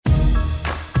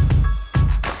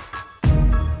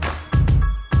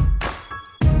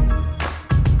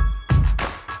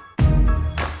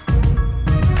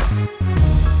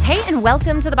and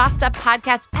welcome to the Bossed Up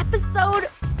Podcast, episode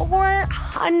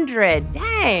 400.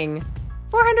 Dang,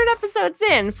 400 episodes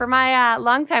in. For my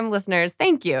longtime listeners,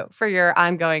 thank you for your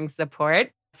ongoing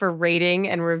support, for rating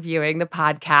and reviewing the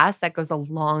podcast. That goes a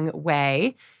long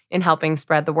way in helping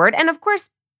spread the word. And of course,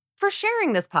 for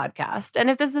sharing this podcast.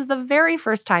 And if this is the very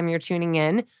first time you're tuning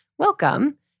in,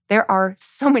 welcome. There are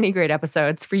so many great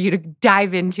episodes for you to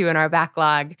dive into in our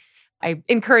backlog. I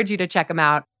encourage you to check them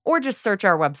out or just search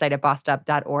our website at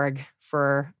bossedup.org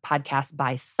for podcasts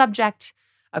by subject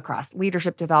across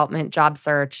leadership development, job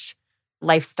search,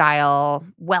 lifestyle,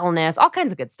 wellness, all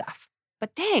kinds of good stuff.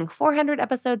 But dang, 400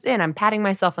 episodes in, I'm patting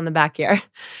myself on the back here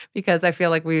because I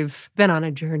feel like we've been on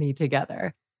a journey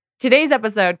together. Today's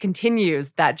episode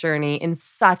continues that journey in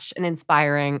such an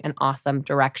inspiring and awesome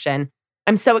direction.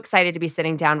 I'm so excited to be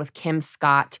sitting down with Kim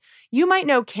Scott. You might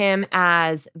know Kim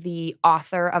as the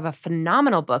author of a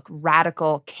phenomenal book,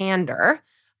 Radical Candor,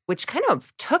 which kind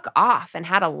of took off and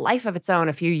had a life of its own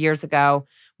a few years ago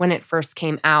when it first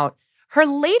came out. Her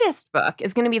latest book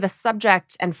is going to be the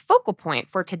subject and focal point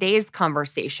for today's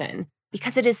conversation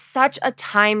because it is such a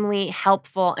timely,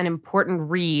 helpful, and important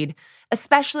read,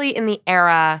 especially in the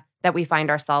era that we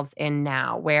find ourselves in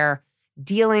now, where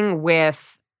dealing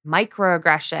with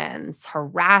microaggressions,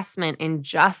 harassment,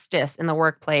 injustice in the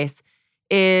workplace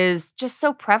is just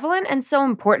so prevalent and so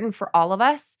important for all of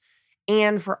us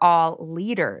and for all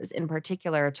leaders in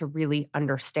particular to really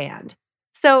understand.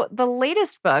 So the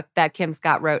latest book that Kim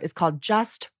Scott wrote is called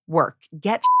Just Work,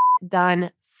 Get Done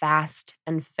Fast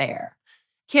and Fair.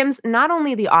 Kim's not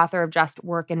only the author of Just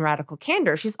Work and Radical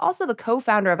Candor, she's also the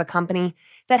co-founder of a company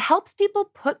that helps people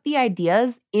put the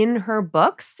ideas in her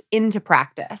books into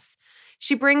practice.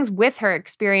 She brings with her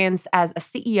experience as a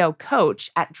CEO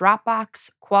coach at Dropbox,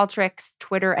 Qualtrics,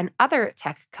 Twitter, and other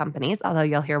tech companies, although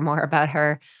you'll hear more about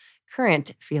her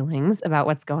current feelings about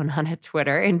what's going on at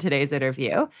Twitter in today's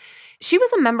interview. She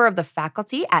was a member of the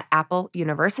faculty at Apple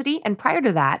University, and prior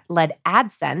to that, led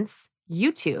AdSense,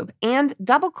 YouTube, and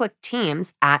DoubleClick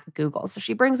teams at Google. So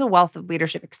she brings a wealth of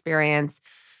leadership experience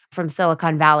from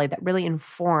Silicon Valley that really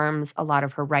informs a lot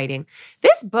of her writing.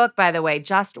 This book, by the way,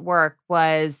 Just Work,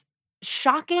 was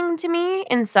shocking to me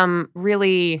in some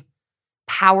really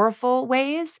powerful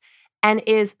ways and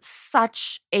is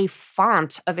such a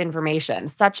font of information,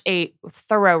 such a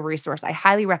thorough resource. I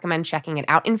highly recommend checking it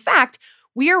out. In fact,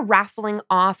 we are raffling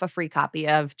off a free copy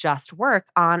of Just Work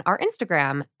on our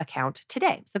Instagram account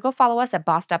today. So go follow us at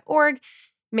bossedup.org.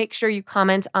 Make sure you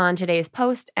comment on today's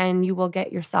post and you will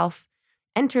get yourself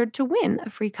entered to win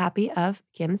a free copy of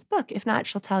Kim's book. If not,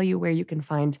 she'll tell you where you can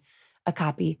find a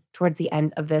copy towards the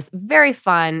end of this very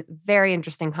fun, very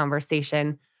interesting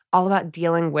conversation all about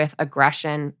dealing with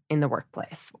aggression in the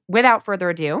workplace. Without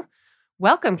further ado,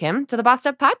 welcome, Kim, to the Bossed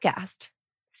Up Podcast.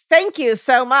 Thank you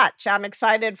so much. I'm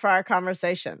excited for our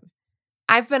conversation.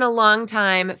 I've been a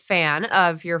longtime fan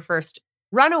of your first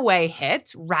runaway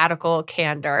hit, Radical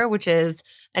Candor, which is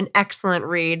an excellent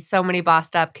read. So many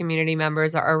Bossed Up community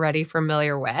members are already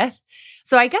familiar with.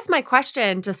 So I guess my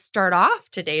question to start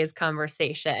off today's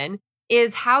conversation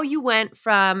is how you went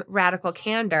from Radical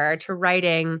Candor to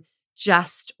writing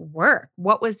Just Work.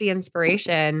 What was the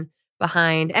inspiration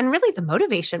behind and really the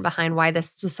motivation behind why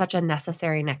this was such a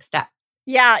necessary next step?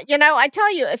 Yeah, I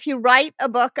tell you, if you write a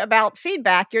book about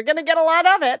feedback, you're going to get a lot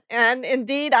of it. And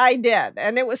indeed, I did.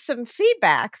 And it was some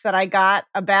feedback that I got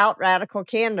about Radical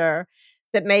Candor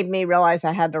that made me realize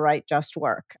I had to write Just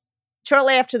Work.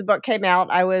 Shortly after the book came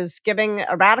out, I was giving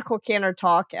a Radical Candor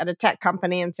talk at a tech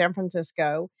company in San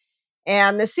Francisco.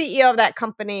 And the CEO of that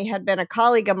company had been a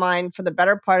colleague of mine for the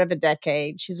better part of a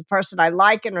decade. She's a person I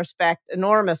like and respect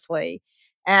enormously.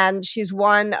 And she's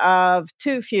one of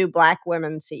too few Black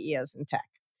women CEOs in tech.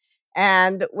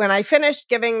 And when I finished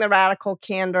giving the Radical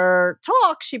Candor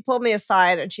talk, she pulled me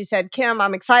aside and she said, Kim,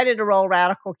 I'm excited to roll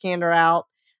Radical Candor out.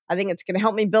 I think it's going to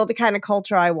help me build the kind of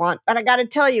culture I want. But I got to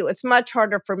tell you, it's much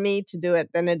harder for me to do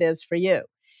it than it is for you.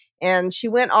 And she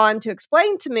went on to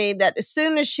explain to me that as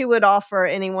soon as she would offer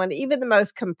anyone even the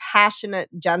most compassionate,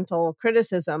 gentle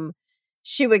criticism,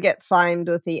 she would get slimed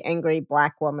with the angry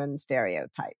Black woman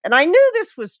stereotype. And I knew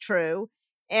this was true.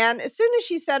 And as soon as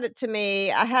she said it to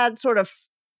me, I had sort of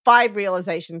 5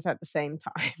 realizations at the same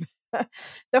time.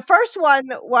 The first one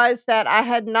was that I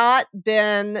had not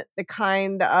been the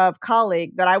kind of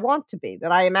colleague that I want to be,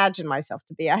 that I imagine myself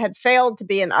to be. I had failed to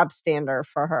be an upstander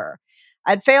for her.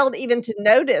 I'd failed even to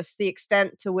notice the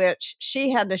extent to which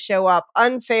she had to show up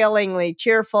unfailingly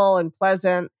cheerful and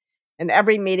pleasant in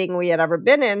every meeting we had ever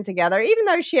been in together, even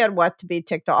though she had what to be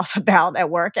ticked off about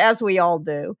at work, as we all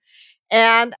do.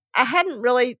 And I hadn't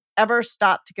really ever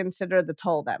stopped to consider the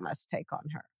toll that must take on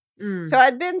her. So Mm.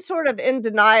 I'd been sort of in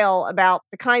denial about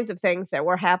the kinds of things that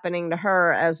were happening to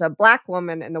her as a Black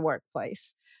woman in the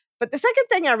workplace. But the second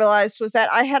thing I realized was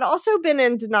that I had also been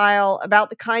in denial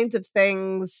about the kinds of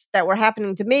things that were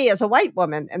happening to me as a white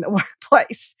woman in the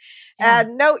workplace. Yeah.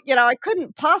 And no, I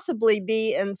couldn't possibly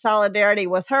be in solidarity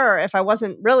with her if I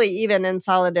wasn't really even in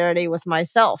solidarity with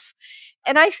myself.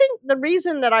 And I think the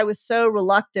reason that I was so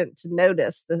reluctant to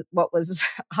notice what was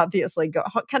obviously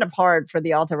kind of hard for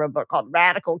the author of a book called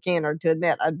Radical Candor to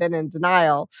admit I'd been in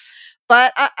denial.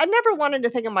 But I never wanted to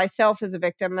think of myself as a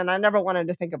victim, and I never wanted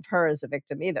to think of her as a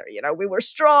victim either. We were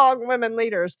strong women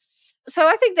leaders. So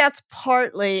I think that's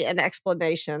partly an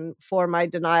explanation for my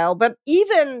denial. But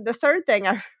even the third thing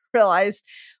I realized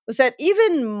was that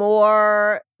even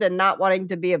more than not wanting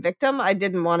to be a victim, I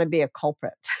didn't want to be a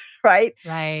culprit. Right.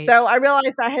 Right. So I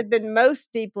realized I had been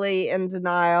most deeply in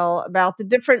denial about the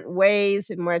different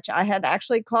ways in which I had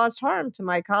actually caused harm to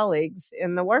my colleagues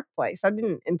in the workplace. I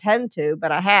didn't intend to,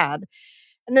 but I had.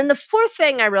 And then the fourth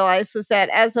thing I realized was that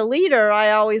as a leader, I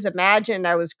always imagined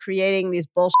I was creating these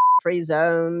bullshit free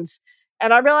zones.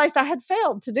 And I realized I had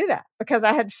failed to do that because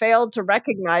I had failed to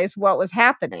recognize what was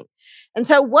happening. And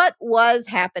so, what was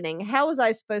happening? How was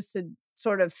I supposed to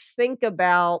sort of think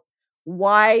about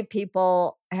why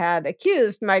people had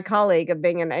accused my colleague of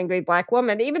being an angry Black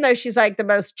woman, even though she's like the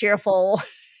most cheerful,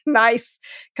 nice,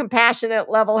 compassionate,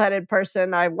 level headed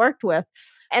person I've worked with?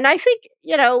 And I think,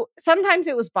 sometimes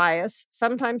it was bias,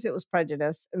 sometimes it was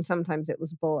prejudice, and sometimes it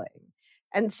was bullying.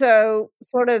 And so,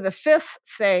 sort of the fifth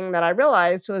thing that I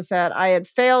realized was that I had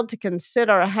failed to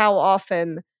consider how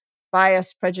often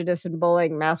bias, prejudice, and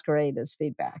bullying masquerade as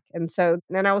feedback. And so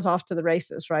then I was off to the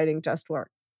races writing Just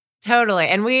Work. Totally.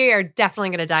 And we are definitely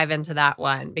going to dive into that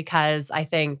one because I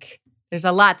think there's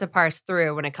a lot to parse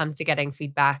through when it comes to getting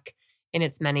feedback in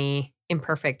its many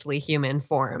imperfectly human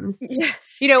forms. Yeah.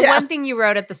 One thing Yes. you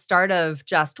wrote at the start of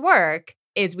Just Work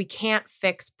is we can't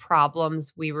fix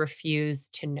problems we refuse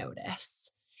to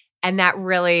notice. And that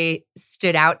really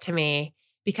stood out to me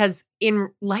because in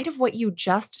light of what you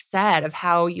just said of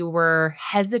how you were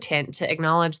hesitant to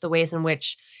acknowledge the ways in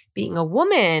which being a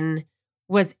woman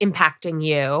was impacting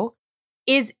you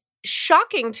is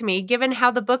shocking to me given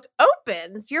how the book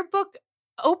opens. Your book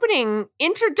opening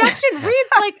introduction reads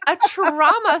like a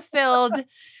trauma-filled,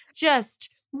 just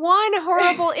one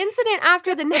horrible incident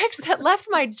after the next that left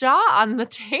my jaw on the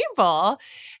table.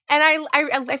 And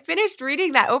I finished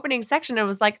reading that opening section and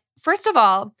was like, first of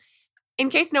all, in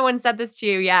case no one said this to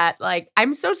you yet, like,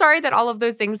 I'm so sorry that all of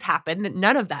those things happened, that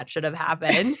none of that should have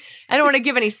happened. I don't want to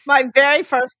give any My very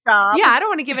first job. yeah, I don't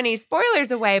want to give any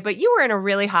spoilers away, but you were in a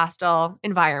really hostile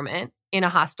environment, in a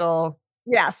hostile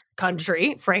Yes.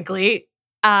 country, frankly.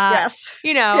 Yes.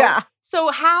 You know, Yeah.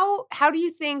 so how do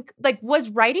you think, like, was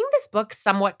writing this book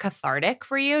somewhat cathartic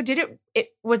for you? Did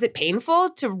was it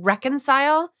painful to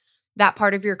reconcile that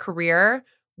part of your career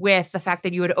with the fact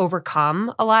that you had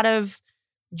overcome a lot of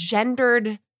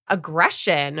gendered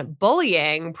aggression,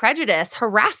 bullying, prejudice,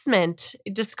 harassment,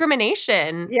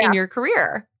 discrimination in Yeah. your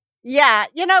carear? Yeah,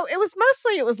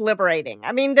 it was liberating.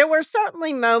 I mean, there were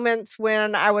certainly moments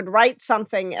when I would write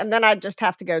something and then I'd just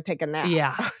have to go take a nap.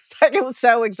 Yeah. It's like it was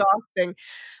so exhausting.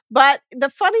 But the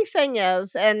funny thing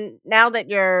is, and now that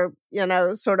you're,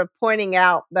 sort of pointing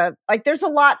out that like there's a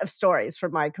lot of stories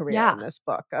from my career Yeah. in this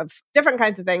book of different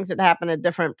kinds of things that happen at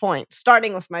different points,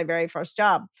 starting with my very first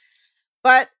job.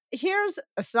 But here's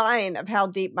a sign of how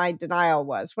deep my denial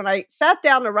was. When I sat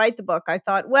down to write the book, I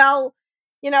thought, well,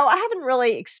 I haven't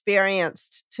really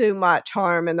experienced too much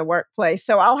harm in the workplace,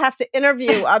 so I'll have to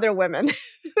interview other women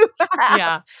who have.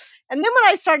 Yeah. And then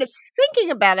when I started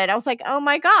thinking about it, I was like, oh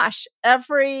my gosh,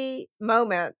 every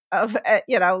moment of,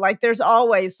 like there's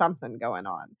always something going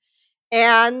on.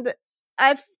 And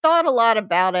I've thought a lot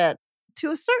about it.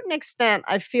 To a certain extent,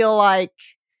 I feel like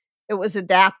it was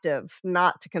adaptive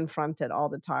not to confront it all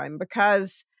the time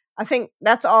because I think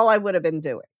that's all I would have been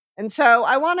doing. And so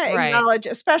I want to Right. acknowledge,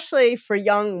 especially for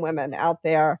young women out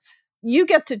there, you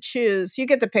get to choose, you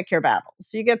get to pick your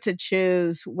battles. You get to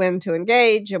choose when to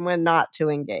engage and when not to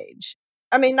engage.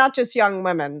 I mean, not just young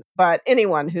women, but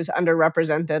anyone who's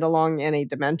underrepresented along any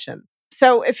dimension.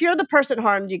 So if you're the person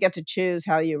harmed, you get to choose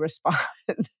how you respond.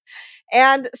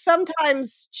 And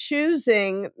sometimes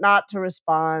choosing not to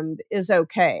respond is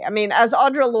okay. I mean, as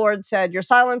Audre Lorde said, your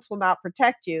silence will not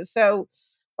protect you. So,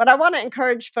 what I want to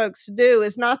encourage folks to do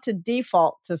is not to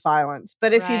default to silence,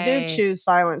 but if you do Right. choose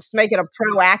silence, to make it a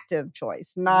proactive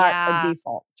choice, not a Yeah.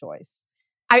 default choice.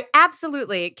 I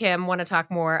absolutely, Kim, want to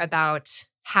talk more about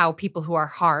how people who are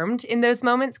harmed in those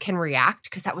moments can react,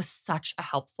 because that was such a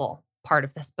helpful part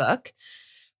of this book.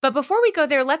 But before we go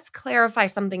there, let's clarify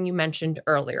something you mentioned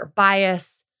earlier: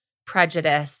 bias,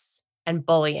 prejudice, and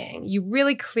bullying. You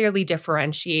really clearly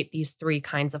differentiate these three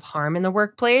kinds of harm in the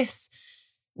workplace,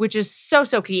 which is so,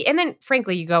 so key. And then,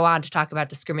 frankly, you go on to talk about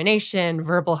discrimination,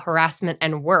 verbal harassment,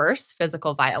 and worse,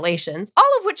 physical violations, all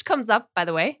of which comes up, by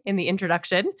the way, in the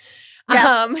introduction,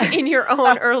 Yes. in your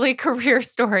own early career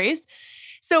stories.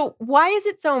 So why is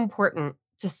it so important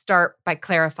to start by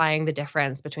clarifying the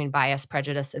difference between bias,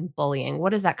 prejudice, and bullying?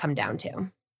 What does that come down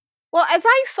to? Well, as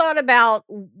I thought about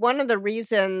one of the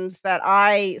reasons that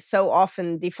I so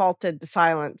often defaulted to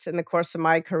silence in the course of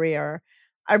my career,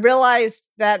 I realized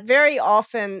that very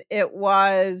often I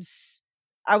was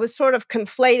sort of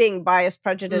conflating bias,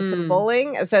 prejudice, and Mm.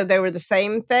 bullying as though they were the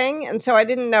same thing. And so I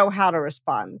didn't know how to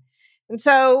respond. And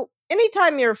so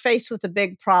anytime you're faced with a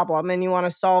big problem and you want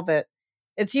to solve it,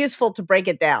 it's useful to break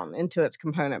it down into its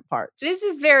component parts. This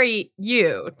is very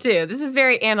you, too. This is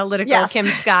very analytical, Yes. Kim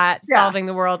Scott, Yeah. solving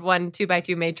the world 1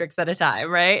 2x2 matrix at a time,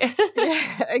 right?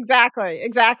 Yeah, exactly.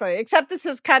 Except this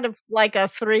is kind of like a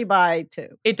 3x2.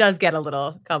 It does get a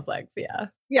little complex, yeah.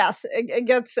 Yes, it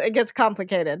gets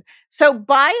complicated. So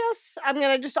bias, I'm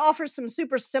going to just offer some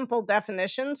super simple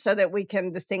definitions so that we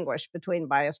can distinguish between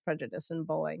bias, prejudice, and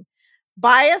bullying.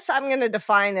 Bias, I'm going to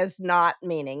define as not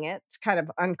meaning it. It's kind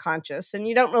of unconscious, and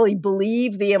you don't really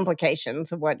believe the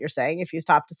implications of what you're saying if you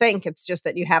stop to think. It's just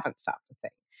that you haven't stopped to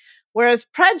think. Whereas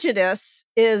prejudice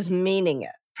is meaning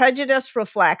it. Prejudice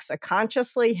reflects a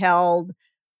consciously held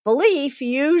belief,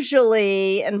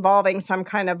 usually involving some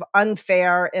kind of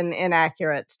unfair and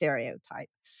inaccurate stereotype.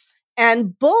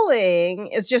 And bullying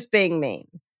is just being mean.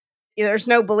 There's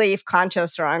no belief,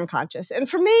 conscious or unconscious. And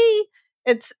for me,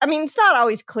 it's not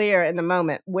always clear in the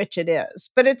moment which it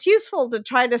is, but it's useful to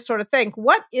try to sort of think,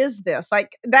 what is this?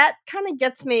 Like that kind of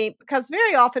gets me, because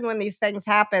very often when these things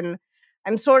happen,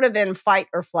 I'm sort of in fight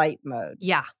or flight mode.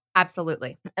 Yeah,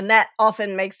 absolutely. And that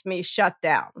often makes me shut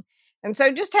down. And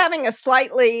so just having a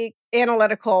slightly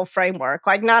analytical framework,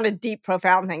 like not a deep,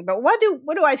 profound thing, but what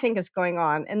do I think is going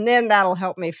on? And then that'll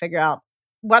help me figure out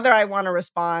whether I want to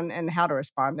respond and how to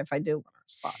respond if I do want to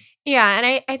respond. Yeah,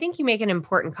 and I think you make an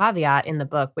important caveat in the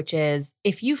book, which is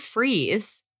if you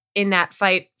freeze in that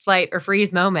fight, flight, or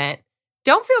freeze moment,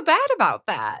 don't feel bad about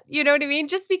that. You know what I mean?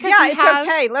 Just because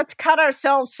okay. Let's cut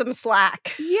ourselves some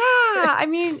slack. Yeah. I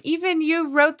mean, even you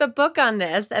wrote the book on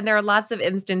this, and there are lots of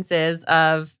instances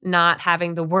of not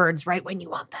having the words right when you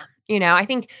want them. I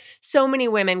think so many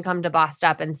women come to Bossed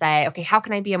Up and say, okay, how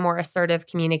can I be a more assertive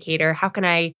communicator? How can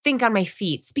I think on my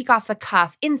feet, speak off the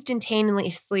cuff,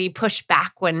 instantaneously push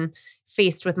back when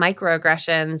faced with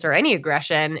microaggressions or any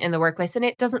aggression in the workplace? And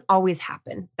it doesn't always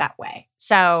happen that way.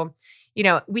 So,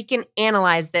 we can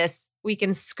analyze this, we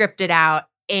can script it out,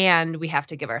 and we have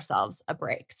to give ourselves a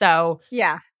break. So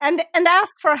yeah, and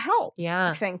ask for help. Yeah,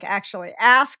 I think actually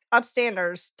ask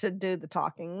upstanders to do the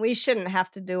talking. We shouldn't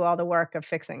have to do all the work of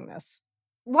fixing this.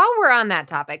 While we're on that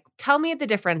topic, tell me the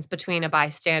difference between a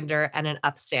bystander and an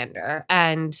upstander.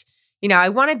 And I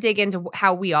want to dig into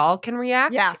how we all can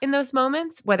react in those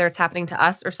moments, whether it's happening to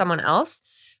us or someone else.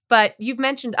 But you've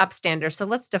mentioned upstander, so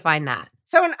let's define that.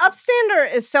 So an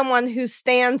upstander is someone who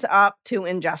stands up to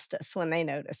injustice when they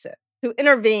notice it, who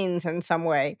intervenes in some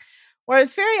way,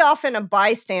 whereas very often a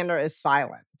bystander is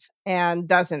silent and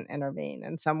doesn't intervene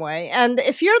in some way. And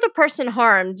if you're the person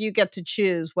harmed, you get to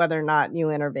choose whether or not you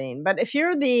intervene. But if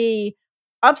you're the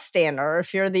upstander,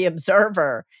 if you're the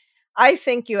observer, I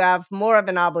think you have more of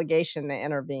an obligation to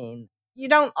intervene. You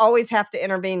don't always have to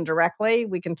intervene directly.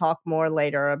 We can talk more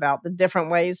later about the different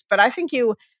ways, but I think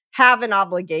you have an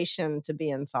obligation to be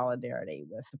in solidarity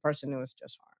with the person who was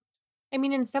just harmed. I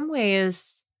mean, in some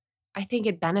ways, I think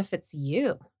it benefits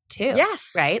you too.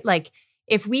 Yes. Right? Like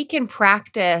if we can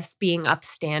practice being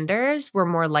upstanders, we're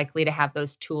more likely to have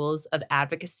those tools of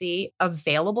advocacy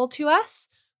available to us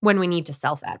when we need to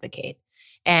self-advocate.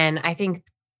 And I think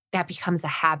that becomes a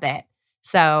habit.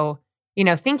 So,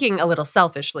 thinking a little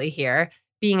selfishly here,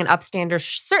 being an upstander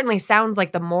certainly sounds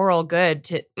like the moral good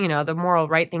to, the moral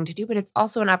right thing to do, but it's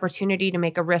also an opportunity to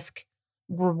make a risk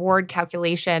reward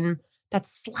calculation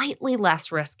that's slightly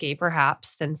less risky,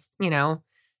 perhaps, than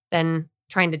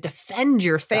trying to defend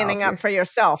yourself. Standing up for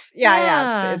yourself.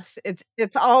 Yeah.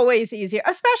 It's always easier,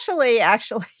 especially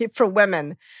actually for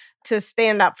women, to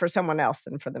stand up for someone else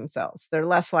than for themselves. They're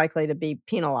less likely to be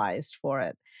penalized for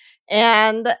it.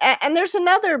 And there's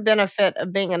another benefit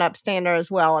of being an upstander as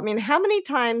well. I mean, how many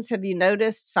times have you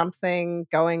noticed something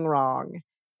going wrong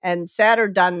and said or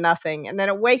done nothing, and then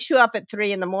it wakes you up at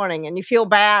 3 a.m. and you feel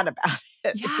bad about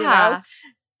it? Yeah,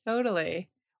 totally.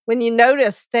 When you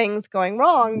notice things going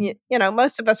wrong,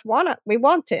 most of us want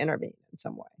to intervene in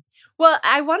some way. Well,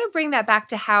 I want to bring that back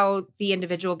to how the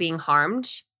individual being harmed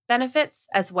benefits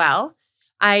as well.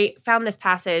 I found this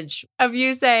passage of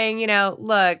you saying,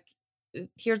 look,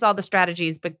 here's all the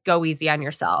strategies, but go easy on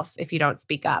yourself if you don't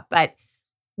speak up. But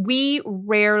we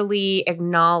rarely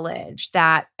acknowledge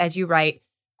that, as you write,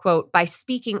 quote, by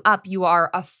speaking up, you are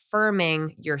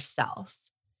affirming yourself.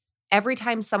 Every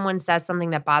time someone says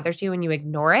something that bothers you and you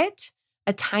ignore it,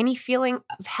 a tiny feeling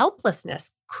of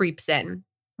helplessness creeps in.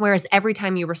 Whereas every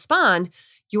time you respond,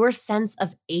 your sense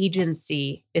of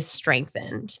agency is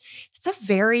strengthened. It's a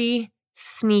very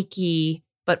sneaky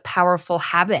but powerful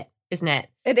habit, isn't it?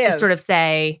 It To sort of is.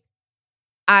 say,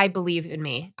 I believe in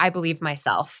me. I believe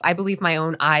myself. I believe my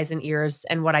own eyes and ears,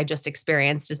 and what I just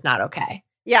experienced is not okay.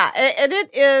 Yeah, and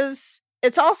it is.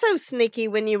 It's also sneaky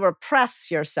when you repress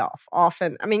yourself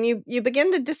often. I mean, you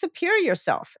begin to disappear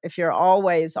yourself if you're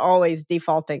always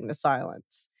defaulting to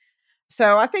silence.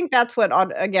 So I think that's what,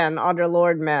 again, Audre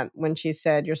Lorde meant when she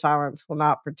said, your silence will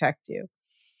not protect you.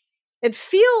 It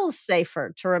feels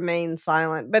safer to remain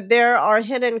silent, but there are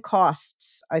hidden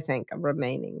costs, I think, of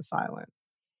remaining silent.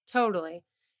 Totally.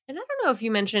 And I don't know if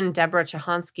you mentioned Deborah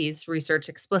Chahansky's research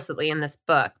explicitly in this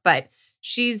book, but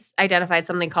she's identified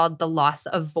something called the loss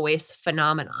of voice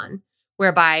phenomenon,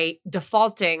 whereby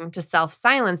defaulting to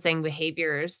self-silencing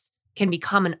behaviors can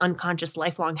become an unconscious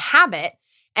lifelong habit.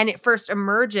 And it first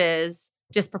emerges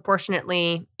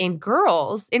disproportionately in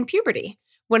girls in puberty,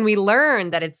 when we learn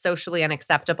that it's socially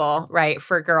unacceptable, right,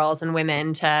 for girls and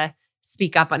women to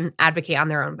speak up and advocate on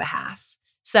their own behalf.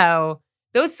 So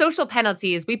those social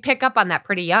penalties, we pick up on that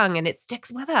pretty young and it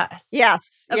sticks with us.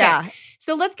 Yes. Okay. Yeah.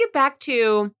 So let's get back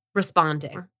to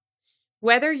responding.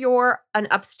 Whether you're an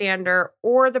upstander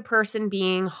or the person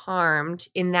being harmed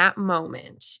in that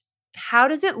moment, how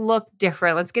does it look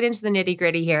different? Let's get into the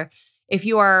nitty-gritty here. If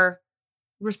you are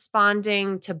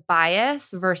responding to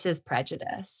bias versus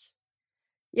prejudice.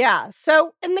 Yeah.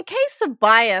 So in the case of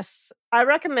bias, I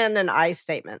recommend an I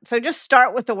statement. So just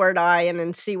start with the word I and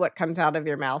then see what comes out of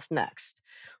your mouth next.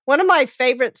 One of my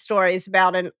favorite stories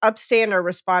about an upstander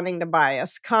responding to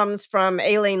bias comes from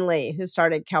Aileen Lee, who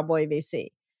started Cowboy VC.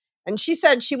 And she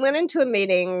said she went into a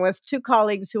meeting with two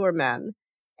colleagues who were men,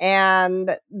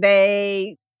 and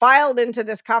they filed into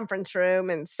this conference room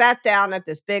and sat down at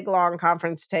this big, long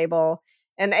conference table.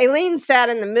 And Aileen sat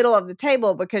in the middle of the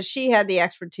table because she had the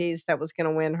expertise that was going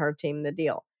to win her team the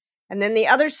deal. And then the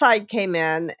other side came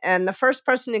in, and the first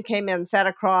person who came in sat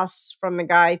across from the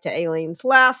guy to Aileen's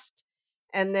left.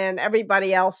 And then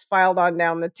everybody else filed on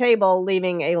down the table,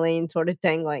 leaving Aileen sort of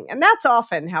dangling. And that's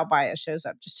often how bias shows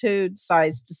up, just who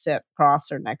decides to sit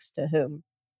across or next to whom.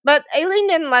 But Aileen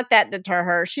didn't let that deter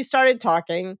her. She started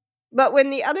talking. But when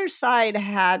the other side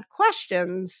had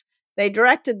questions, they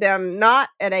directed them not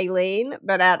at Aileen,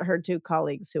 but at her two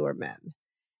colleagues who were men.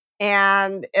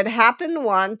 And it happened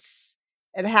once,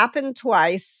 it happened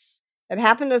twice, it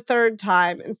happened a third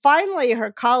time. And finally,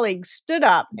 her colleague stood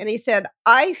up and he said,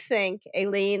 I think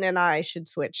Aileen and I should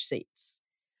switch seats.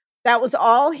 That was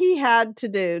all he had to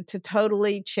do to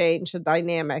totally change the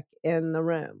dynamic in the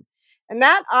room. And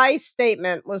that I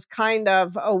statement was kind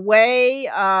of a way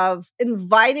of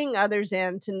inviting others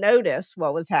in to notice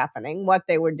what was happening, what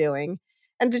they were doing,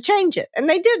 and to change it. And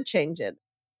they did change it.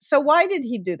 So why did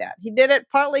he do that? He did it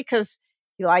partly because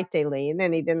he liked Aileen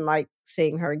and he didn't like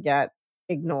seeing her get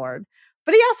ignored.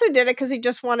 But he also did it because he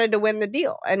just wanted to win the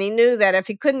deal. And he knew that if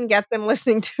he couldn't get them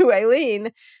listening to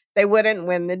Aileen, they wouldn't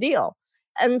win the deal.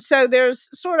 And so there's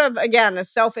sort of, again, a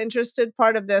self-interested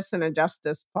part of this and a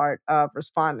justice part of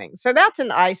responding. So that's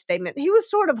an I statement. He was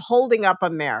sort of holding up a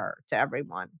mirror to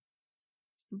everyone.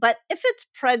 But if it's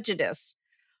prejudice,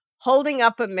 holding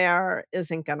up a mirror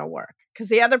isn't going to work because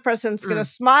the other person's going to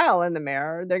smile in the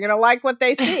mirror. They're going to like what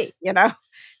they see,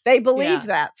 they believe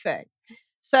that thing.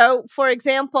 So, for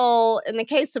example, in the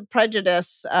case of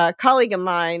prejudice, a colleague of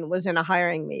mine was in a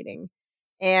hiring meeting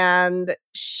and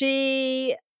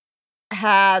she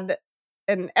had,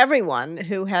 and everyone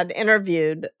who had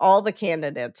interviewed all the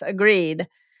candidates agreed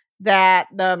that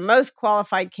the most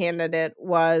qualified candidate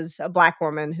was a Black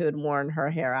woman who had worn her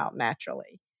hair out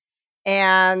naturally.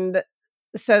 And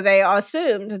so they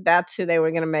assumed that's who they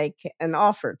were going to make an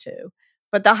offer to.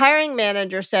 But the hiring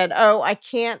manager said, oh, I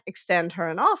can't extend her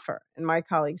an offer. And my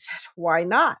colleague said, why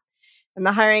not? And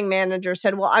the hiring manager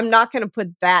said, well, I'm not going to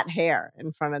put that hair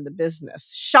in front of the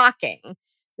business. Shocking.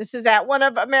 This is at one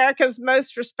of America's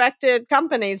most respected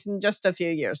companies in just a few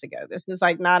years ago. This is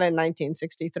like not in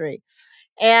 1963.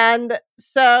 And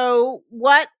so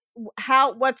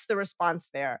what's the response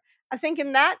there? I think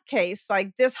in that case,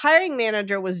 like this hiring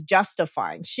manager was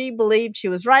justifying. She believed she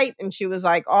was right and she was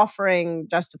like offering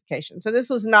justification. So this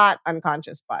was not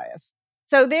unconscious bias.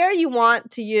 So there you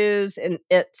want to use an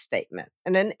it statement.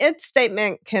 And an it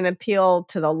statement can appeal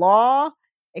to the law.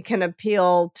 It can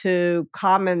appeal to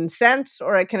common sense,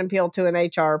 or it can appeal to an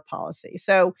HR policy.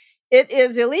 So it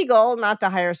is illegal not to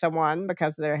hire someone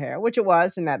because of their hair, which it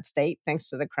was in that state, thanks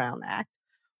to the Crown Act.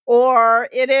 Or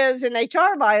it is an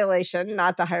HR violation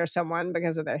not to hire someone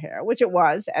because of their hair, which it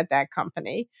was at that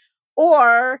company.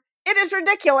 Or it is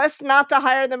ridiculous not to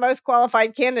hire the most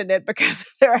qualified candidate because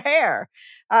of their hair.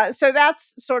 So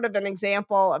that's sort of an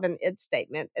example of an it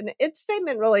statement. An it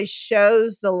statement really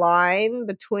shows the line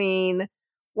between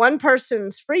one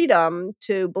person's freedom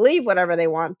to believe whatever they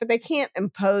want, but they can't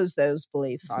impose those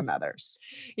beliefs on others.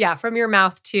 Yeah, from your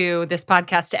mouth to this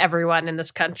podcast to everyone in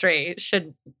this country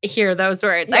should hear those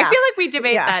words. I Yeah. feel like we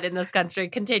debate Yeah. that in this country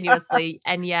continuously,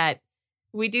 and yet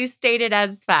we do state it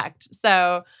as fact.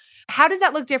 So how does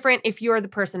that look different if you're the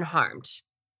person harmed?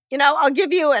 I'll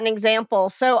give you an example.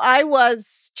 So I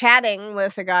was chatting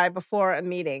with a guy before a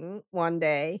meeting one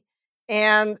day,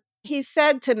 and he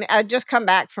said to me, I'd just come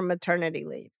back from maternity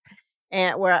leave,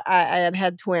 and where I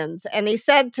had twins. And he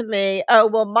said to me, "Oh,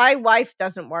 well, my wife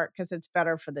doesn't work because it's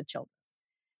better for the children."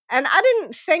 And I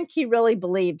didn't think he really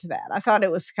believed that.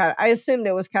 I assumed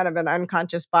it was kind of an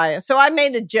unconscious bias. So I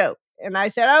made a joke and I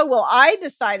said, "Oh, well, I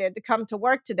decided to come to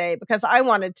work today because I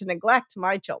wanted to neglect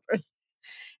my children."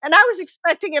 And I was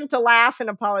expecting him to laugh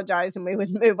and apologize and we would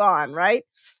move on, right?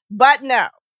 But no,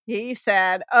 he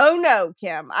said, "Oh no,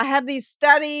 Kim, I have these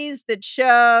studies that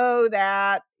show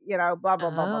that, blah, blah, blah,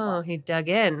 blah, blah." Oh, he dug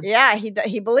in. Yeah,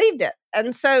 he believed it.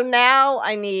 And so now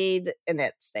I need an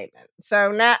it statement.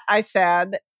 So now I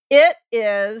said, "It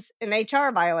is an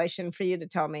HR violation for you to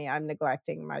tell me I'm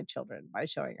neglecting my children by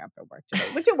showing up at work today,"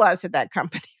 which it was at that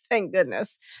company, thank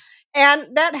goodness.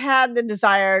 And that had the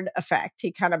desired effect.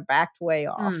 He kind of backed way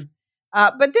off.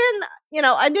 But then,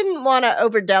 I didn't want to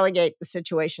overdelegate the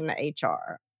situation to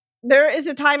HR. There is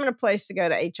a time and a place to go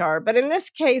to HR. But in this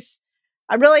case,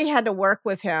 I really had to work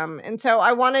with him. And so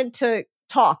I wanted to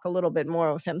talk a little bit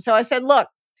more with him. So I said, "Look,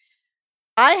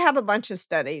 I have a bunch of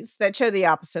studies that show the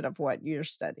opposite of what your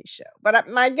studies show. But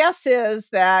my guess is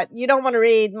that you don't want to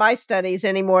read my studies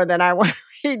any more than I want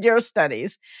to read your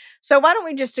studies. So why don't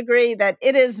we just agree that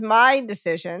it is my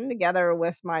decision, together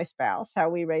with my spouse, how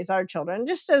we raise our children,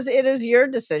 just as it is your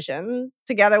decision,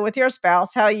 together with your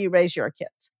spouse, how you raise your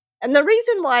kids." And the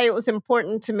reason why it was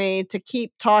important to me to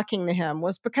keep talking to him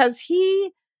was because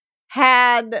he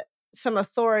had some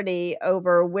authority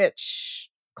over which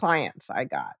clients I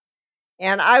got.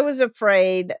 And I was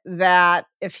afraid that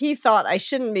if he thought I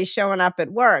shouldn't be showing up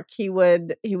at work, he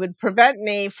would prevent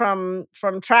me from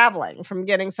traveling, from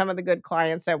getting some of the good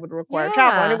clients that would require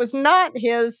travel. And Yeah. it was not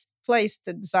his place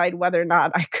to decide whether or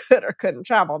not I could or couldn't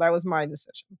travel. That was my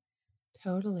decision.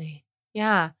 Totally.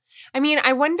 Yeah. I mean,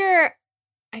 I wonder,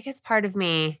 I guess part of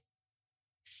me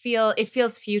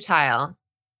feels futile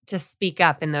to speak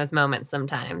up in those moments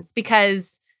sometimes,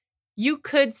 because you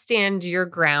could stand your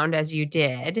ground as you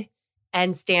did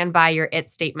and stand by your it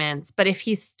statements. But if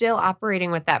he's still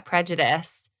operating with that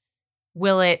prejudice,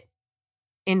 will it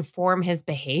inform his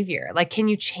behavior? Like, can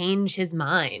you change his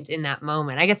mind in that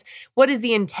moment? I guess, what is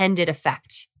the intended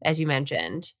effect, as you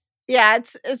mentioned? Yeah,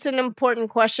 it's an important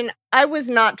question. I was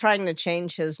not trying to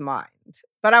change his mind,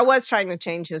 but I was trying to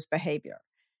change his behavior.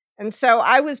 And so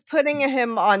I was putting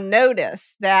him on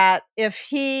notice that if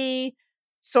he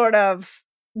sort of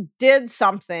did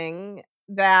something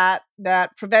that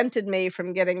prevented me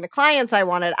from getting the clients I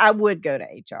wanted, I would go to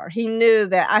HR. He knew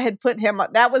that I had put him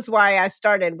up. That was why I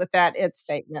started with that it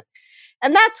statement.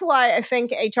 And that's why I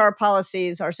think HR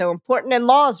policies are so important and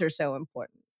laws are so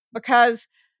important, because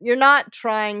you're not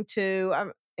trying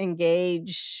to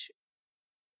engage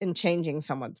in changing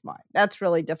someone's mind. That's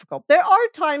really difficult. There are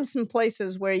times and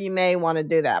places where you may want to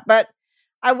do that, but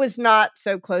I was not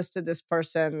so close to this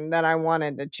person that I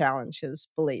wanted to challenge his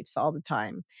beliefs all the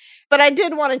time. But I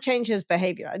did want to change his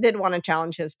behavior. I did want to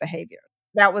challenge his behavior.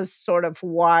 That was sort of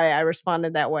why I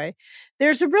responded that way.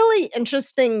 There's a really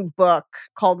interesting book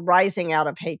called Rising Out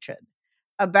of Hatred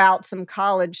about some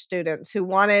college students who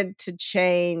wanted to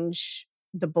change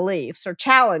the beliefs or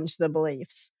challenge the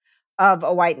beliefs of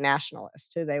a white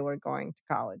nationalist who they were going to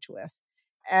college with.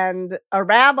 And a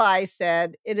rabbi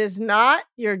said, "It is not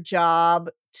your job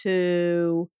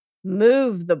to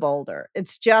move the boulder.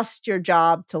 It's just your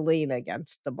job to lean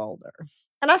against the boulder."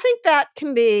 And I think that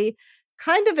can be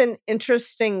kind of an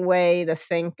interesting way to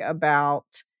think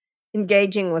about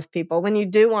engaging with people when you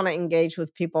do want to engage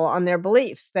with people on their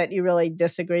beliefs that you really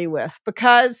disagree with.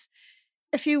 Because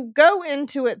if you go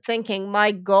into it thinking,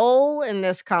 my goal in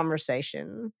this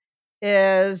conversation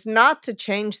is not to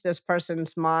change this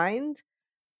person's mind,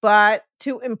 but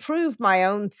to improve my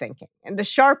own thinking and to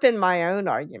sharpen my own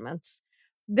arguments,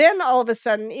 then all of a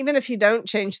sudden, even if you don't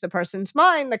change the person's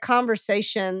mind, the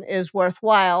conversation is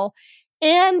worthwhile.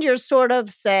 And you're sort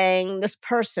of saying this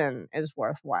person is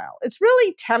worthwhile. It's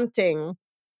really tempting,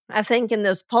 I think, in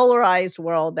this polarized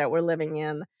world that we're living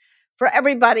in, for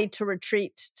everybody to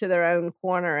retreat to their own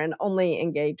corner and only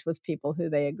engage with people who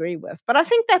they agree with. But I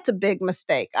think that's a big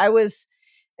mistake. I was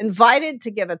invited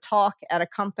to give a talk at a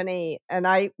company, and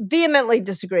I vehemently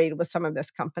disagreed with some of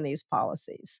this company's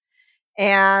policies.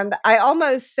 And I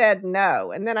almost said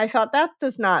no. And then I thought, that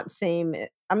does not seem,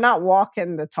 I'm not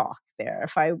walking the talk there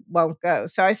if I won't go.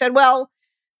 So I said, well,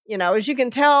 as you can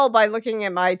tell by looking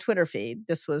at my Twitter feed,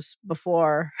 this was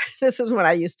before, this was when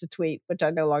I used to tweet, which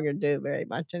I no longer do very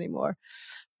much anymore.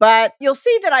 But you'll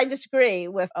see that I disagree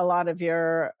with a lot of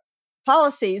your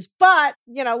policies, but,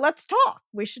 let's talk.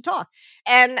 We should talk.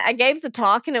 And I gave the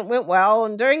talk and it went well.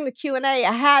 And during the Q&A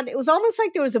it was almost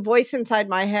like there was a voice inside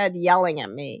my head yelling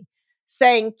at me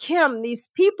saying, Kim, these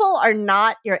people are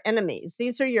not your enemies.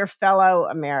 These are your fellow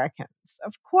Americans.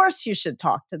 Of course you should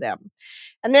talk to them.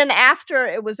 And then after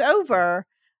it was over,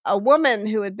 a woman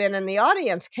who had been in the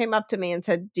audience came up to me and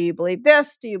said, do you believe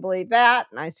this? Do you believe that?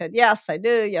 And I said, yes, I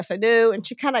do. Yes, I do. And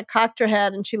she kind of cocked her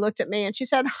head and she looked at me and she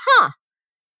said,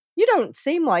 you don't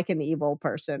seem like an evil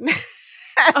person.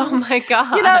 Oh my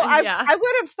God. I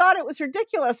would have thought it was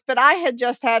ridiculous, but I had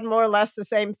just had more or less the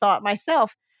same thought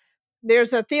myself.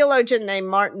 There's a theologian named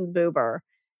Martin Buber,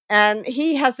 and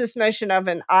he has this notion of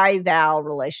an I-thou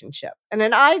relationship. And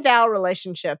an I-thou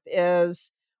relationship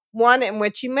is one in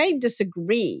which you may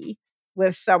disagree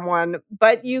with someone,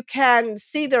 but you can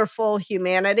see their full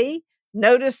humanity,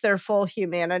 notice their full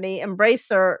humanity, embrace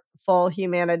their full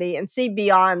humanity, and see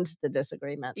beyond the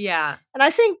disagreement. Yeah. And I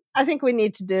think we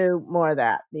need to do more of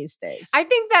that these days. I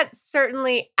think that's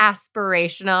certainly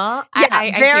aspirational. Yeah, I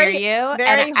hear you.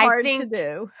 Very and hard I think, to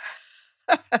do.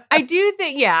 I do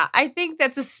think, I think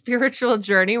that's a spiritual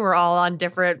journey we're all on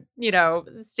different,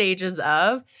 stages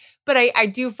of. But I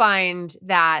do find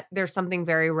that there's something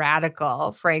very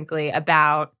radical, frankly,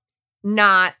 about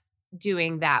not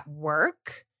doing that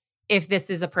work if this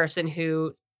is a person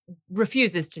who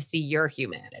refuses to see your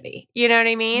humanity. You know what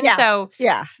I mean? Yes. So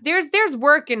yeah. There's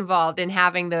work involved in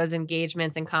having those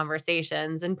engagements and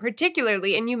conversations. And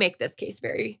particularly, and you make this case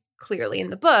very clearly in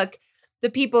the book, the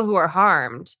people who are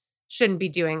harmed shouldn't be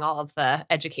doing all of the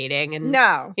educating and,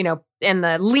 and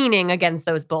the leaning against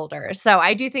those boulders. So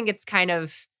I do think it's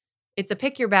it's a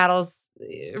pick your battles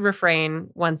refrain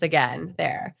once again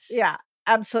there. Yeah.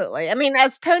 Absolutely. I mean,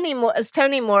 as Toni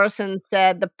Morrison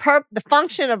said, the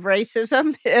function of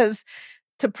racism is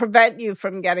to prevent you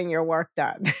from getting your work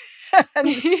done.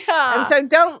 and so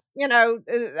don't,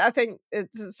 I think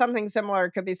it's something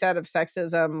similar could be said of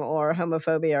sexism or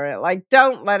homophobia. Like,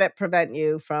 don't let it prevent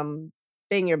you from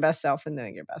being your best self and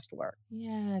doing your best work.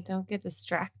 Yeah, don't get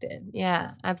distracted.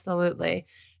 Yeah, absolutely.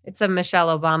 It's a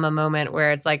Michelle Obama moment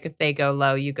where it's like, if they go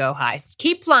low, you go high.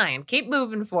 Keep flying, keep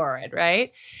moving forward,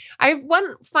 right? I have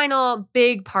one final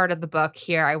big part of the book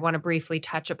here I want to briefly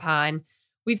touch upon.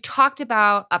 We've talked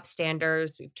about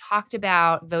upstanders. We've talked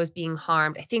about those being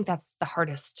harmed. I think that's the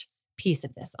hardest piece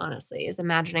of this, honestly, is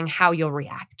imagining how you'll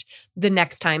react the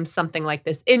next time something like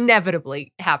this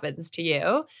inevitably happens to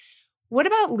you. What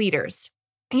about leaders?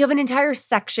 You have an entire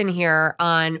section here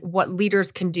on what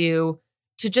leaders can do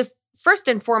to just first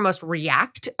and foremost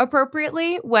react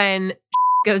appropriately when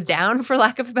goes down, for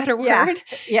lack of a better word.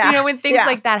 Yeah. When things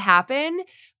like that happen.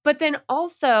 But then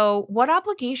also, what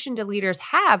obligation do leaders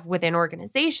have within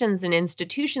organizations and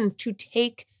institutions to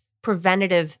take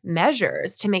preventative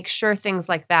measures to make sure things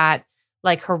like that,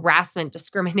 like harassment,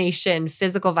 discrimination,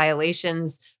 physical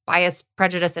violations, bias,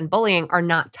 prejudice, and bullying, are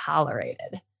not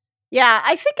tolerated? Yeah,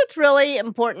 I think it's really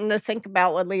important to think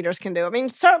about what leaders can do. I mean,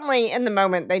 certainly in the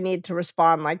moment, they need to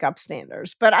respond like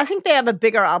upstanders, but I think they have a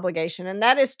bigger obligation, and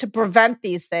that is to prevent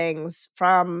these things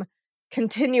from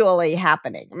continually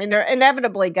happening. I mean, they're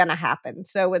inevitably going to happen,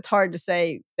 so it's hard to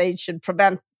say they should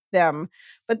prevent them,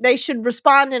 but they should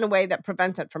respond in a way that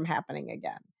prevents it from happening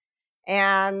again.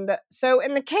 And so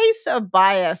in the case of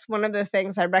bias, one of the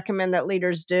things I recommend that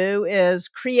leaders do is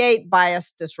create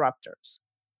bias disruptors.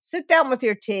 Sit down with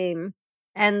your team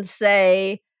and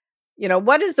say,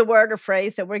 what is the word or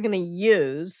phrase that we're going to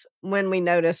use when we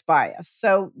notice bias?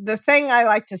 So the thing I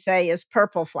like to say is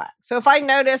purple flag. So if I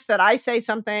notice that I say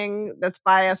something that's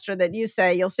biased or that you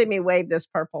say, you'll see me wave this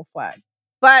purple flag.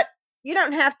 But you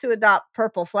don't have to adopt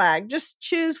purple flag. Just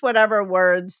choose whatever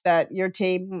words that your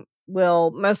team will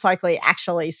most likely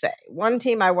actually say. One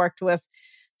team I worked with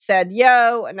said,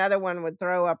 yo, another one would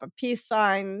throw up a peace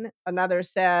sign. Another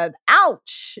said,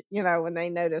 ouch, when they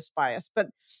noticed bias.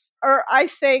 Or I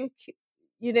think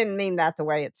you didn't mean that the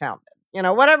way it sounded.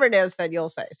 whatever it is that you'll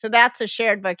say. So that's a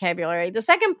shared vocabulary. The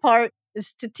second part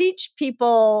is to teach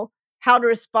people how to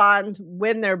respond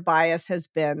when their bias has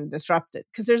been disrupted,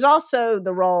 because there's also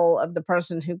the role of the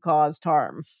person who caused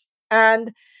harm.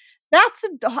 And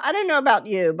I don't know about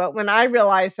you, but when I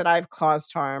realize that I've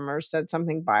caused harm or said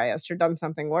something biased or done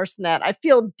something worse than that, I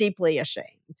feel deeply ashamed.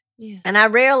 Yeah. And I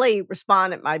rarely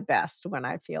respond at my best when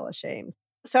I feel ashamed.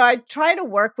 So I try to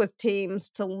work with teams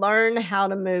to learn how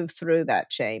to move through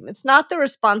that shame. It's not the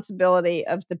responsibility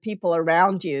of the people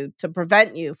around you to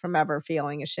prevent you from ever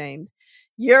feeling ashamed.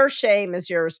 Your shame is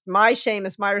yours. My shame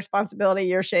is my responsibility.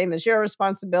 Your shame is your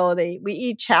responsibility. We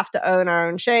each have to own our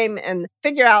own shame and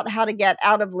figure out how to get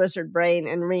out of lizard brain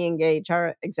and re-engage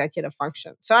our executive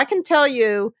function. So I can tell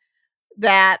you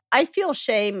that I feel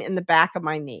shame in the back of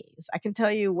my knees. I can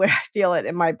tell you where I feel it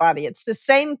in my body. It's the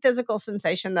same physical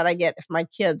sensation that I get if my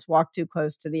kids walk too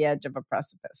close to the edge of a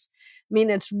precipice. I mean,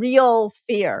 it's real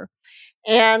fear.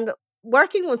 And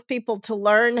working with people to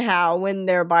learn how, when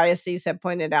their biases have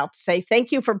pointed out, to say,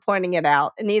 thank you for pointing it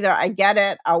out. And either I get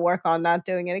it, I'll work on not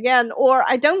doing it again, or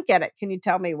I don't get it. Can you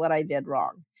tell me what I did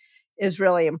wrong? Is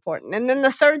really important. And then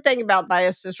the third thing about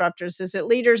bias disruptors is that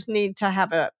leaders need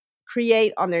to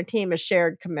create on their team a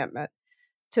shared commitment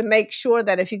to make sure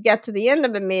that if you get to the end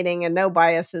of a meeting and no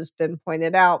bias has been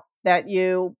pointed out, that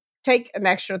you take an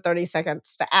extra 30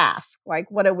 seconds to ask,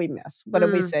 like, what did we miss? What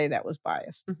did we say that was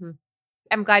biased? Mm-hmm.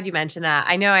 I'm glad you mentioned that.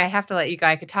 I know I have to let you go.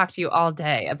 I could talk to you all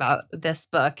day about this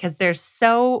book because there's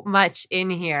so much in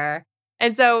here.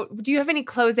 And so, do you have any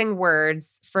closing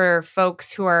words for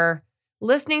folks who are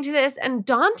listening to this and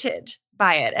daunted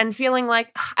by it and feeling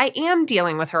like, I am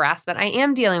dealing with harassment, I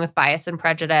am dealing with bias and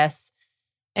prejudice,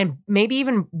 and maybe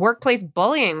even workplace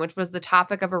bullying, which was the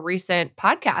topic of a recent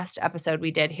podcast episode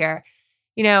we did here?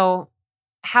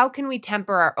 How can we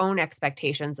temper our own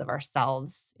expectations of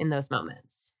ourselves in those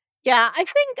moments? Yeah, I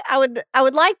think I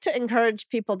would like to encourage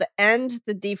people to end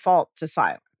the default to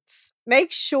silence.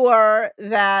 Make sure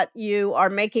that you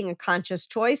are making a conscious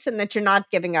choice and that you're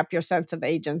not giving up your sense of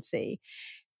agency.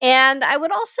 And I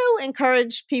would also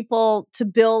encourage people to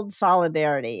build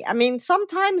solidarity. I mean,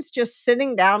 sometimes just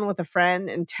sitting down with a friend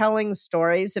and telling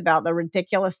stories about the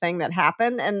ridiculous thing that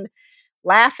happened and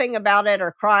laughing about it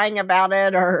or crying about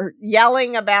it or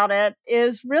yelling about it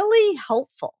is really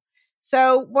helpful.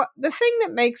 So the thing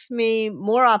that makes me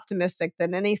more optimistic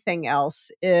than anything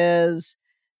else is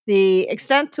the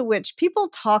extent to which people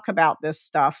talk about this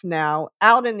stuff now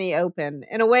out in the open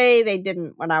in a way they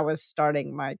didn't when I was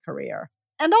starting my career.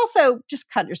 And also just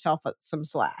cut yourself some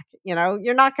slack.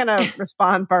 You're not going to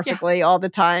respond perfectly all the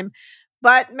time,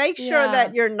 but make sure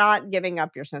that you're not giving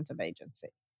up your sense of agency.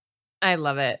 I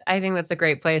love it. I think that's a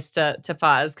great place to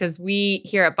pause, because we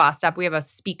here at Bossed Up, we have a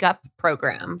Speak Up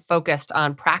program focused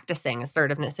on practicing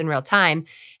assertiveness in real time.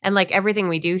 And like everything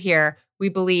we do here, we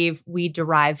believe we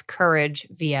derive courage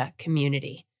via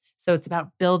community. So it's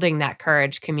about building that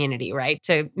courage community, right?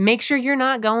 To make sure you're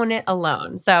not going it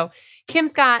alone. So Kim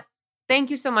Scott,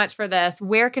 thank you so much for this.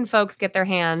 Where can folks get their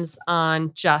hands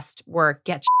on Just Work,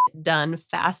 Get Shit Done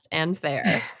Fast and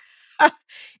Fair?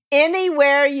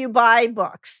 Anywhere you buy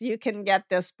books, you can get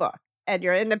this book at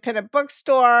your independent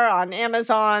bookstore, on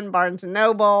Amazon, Barnes &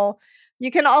 Noble.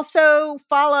 You can also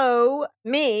follow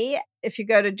me if you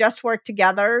go to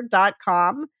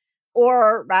justworktogether.com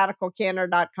or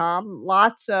radicalcandor.com.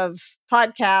 Lots of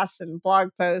podcasts and blog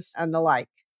posts and the like.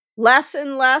 Less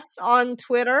and less on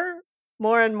Twitter,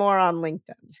 more and more on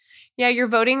LinkedIn. Yeah, you're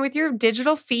voting with your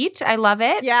digital feet. I love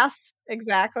it. Yes,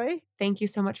 exactly. Thank you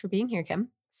so much for being here, Kim.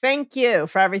 Thank you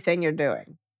for everything you're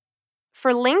doing.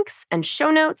 For links and show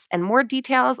notes and more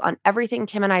details on everything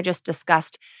Kim and I just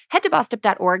discussed, head to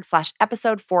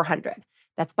bossedup.org/episode 400.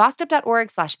 That's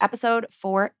bossedup.org/episode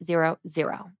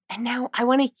 400. And now I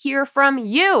want to hear from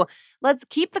you. Let's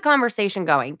keep the conversation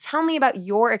going. Tell me about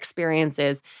your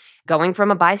experiences going from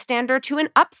a bystander to an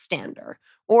upstander,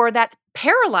 or that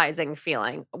paralyzing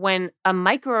feeling when a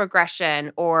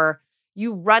microaggression or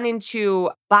you run into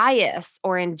bias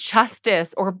or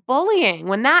injustice or bullying,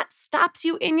 when that stops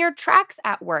you in your tracks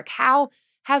at work. How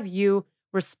have you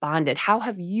responded? How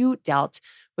have you dealt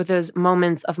with those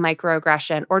moments of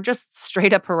microaggression or just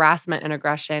straight up harassment and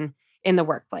aggression in the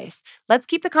workplace? Let's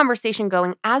keep the conversation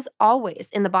going, as always,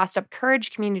 in the Bossed Up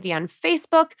Courage community on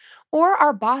Facebook or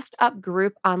our Bossed Up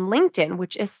group on LinkedIn,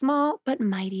 which is small but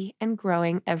mighty and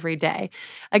growing every day.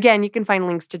 Again, you can find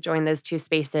links to join those two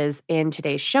spaces in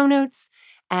today's show notes,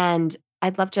 and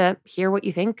I'd love to hear what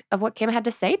you think of what Kim had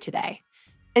to say today.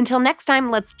 Until next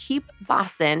time, let's keep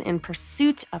bossin' in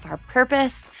pursuit of our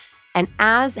purpose And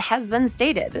as has been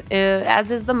stated,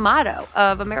 as is the motto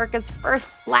of America's first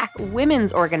Black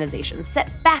women's organization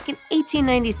set back in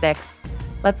 1896,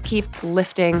 let's keep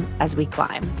lifting as we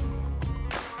climb.